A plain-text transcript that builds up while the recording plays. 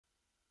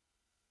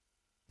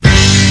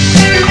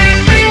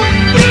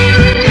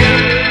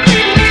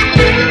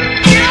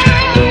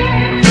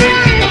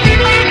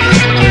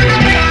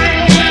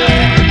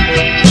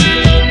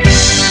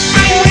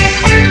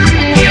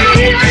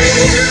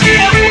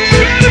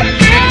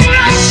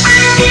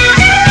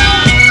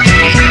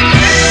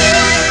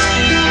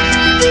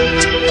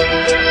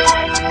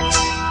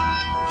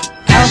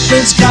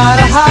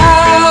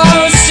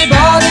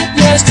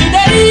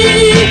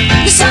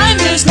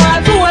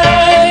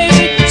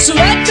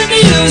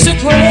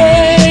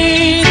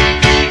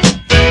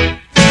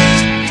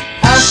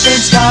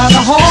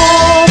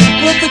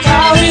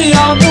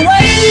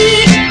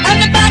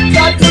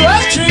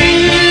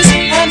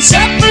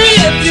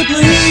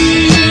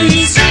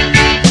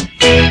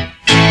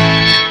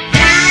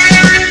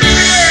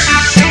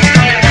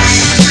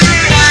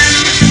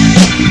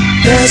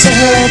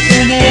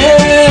working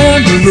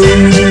in the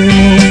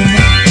room,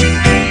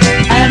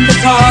 and the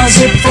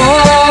closet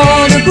for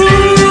the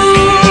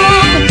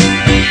room.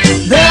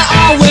 There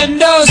are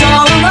windows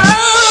all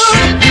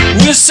around,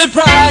 with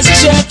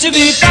surprises yet to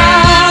be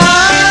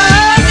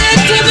found, yet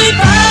to be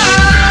found.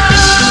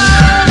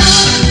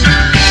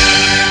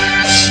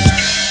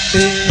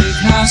 Big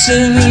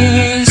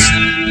houses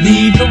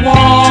need the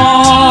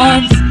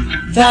warmth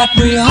that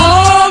we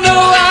all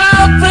know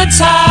Alfred's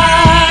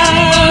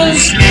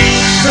has.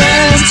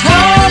 Friends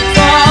come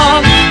from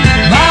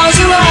miles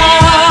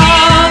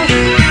around.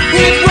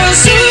 It will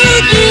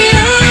soon be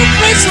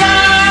Alfred's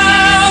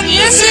loud.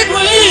 Yes, it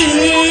will.